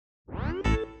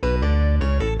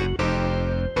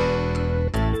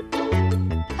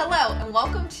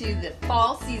welcome to the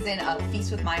fall season of Feast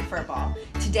with My Furball.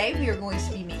 Today we are going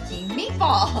to be making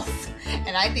meatballs,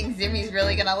 and I think Zimi's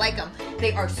really gonna like them.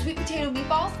 They are sweet potato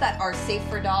meatballs that are safe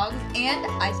for dogs, and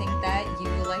I think that you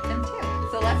will like them too.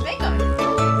 So let's make them.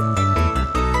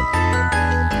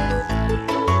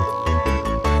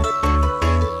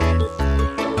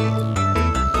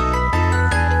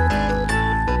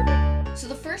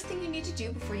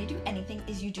 Before you do anything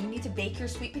is you do need to bake your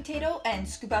sweet potato and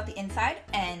scoop out the inside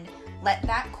and let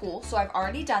that cool. So I've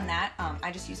already done that.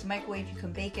 I just use the microwave. You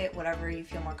can bake it, whatever you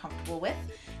feel more comfortable with.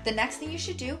 The next thing you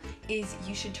should do is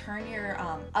you should turn your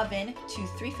oven to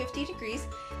 350 degrees,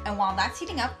 and while that's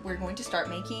heating up, we're going to start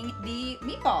making the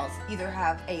meatballs. Either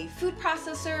have a food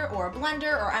processor or a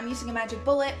blender, or I'm using a magic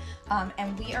bullet,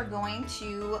 and we are going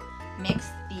to mix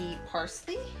the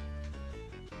parsley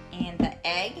and the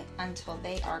egg until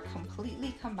they are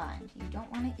completely combined. You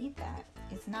don't want to eat that.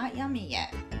 It's not yummy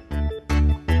yet.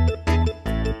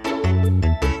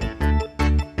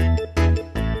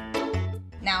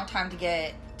 Now time to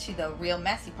get to the real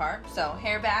messy part. So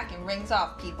hair back and rings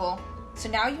off, people. So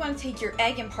now you want to take your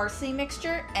egg and parsley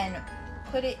mixture and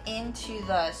put it into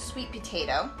the sweet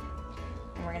potato.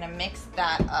 And we're gonna mix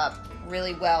that up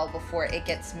really well before it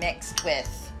gets mixed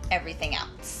with everything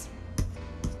else.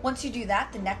 Once you do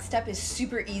that, the next step is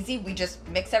super easy. We just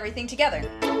mix everything together.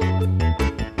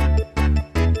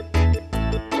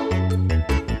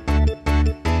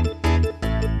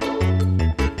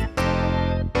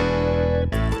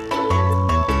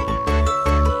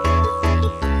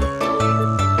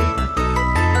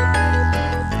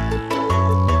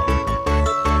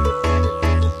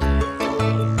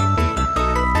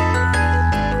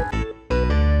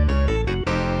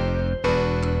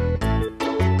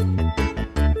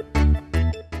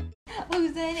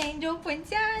 Who's an angel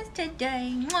princess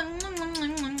today?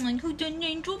 Who's an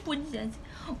angel princess?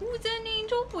 Who's an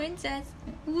angel princess?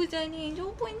 Who's an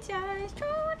angel princess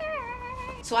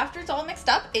today? So after it's all mixed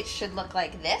up, it should look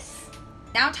like this.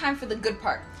 Now time for the good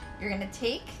part. You're gonna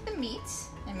take the meat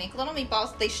and make little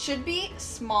meatballs. They should be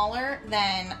smaller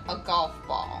than a golf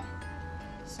ball.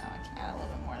 So I can add a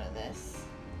little bit more to this.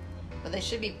 But they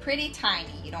should be pretty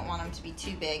tiny. You don't want them to be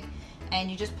too big. And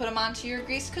you just put them onto your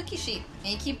greased cookie sheet.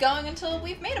 And you keep going until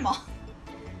we've made them all.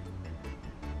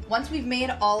 Once we've made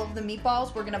all of the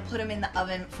meatballs, we're gonna put them in the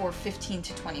oven for 15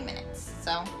 to 20 minutes.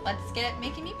 So let's get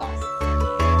making meatballs.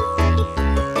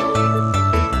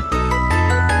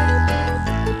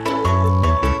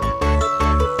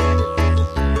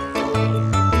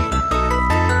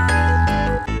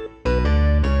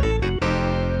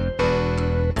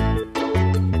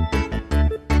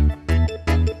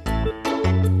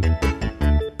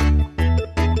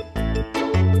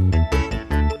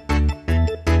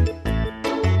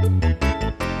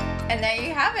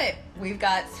 We've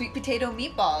got sweet potato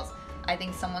meatballs. I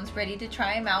think someone's ready to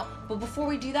try them out. But before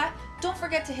we do that, don't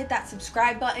forget to hit that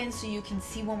subscribe button so you can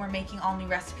see when we're making all new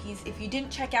recipes. If you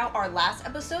didn't check out our last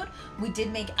episode, we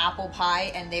did make apple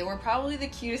pie, and they were probably the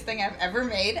cutest thing I've ever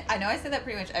made. I know I say that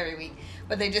pretty much every week,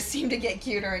 but they just seem to get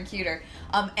cuter and cuter.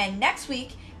 And next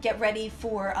week, get ready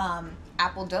for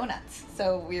apple donuts.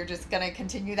 So we're just gonna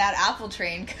continue that apple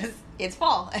train because it's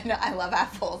fall and I love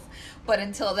apples. But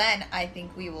until then, I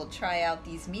think we will try out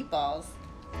these meatballs.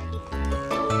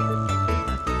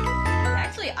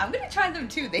 Actually, I'm gonna try them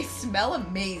too. They smell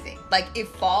amazing. Like, if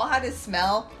fall had a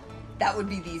smell, that would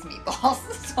be these meatballs.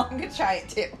 So I'm gonna try it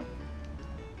too.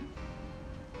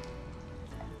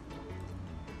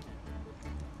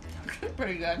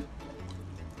 Pretty good.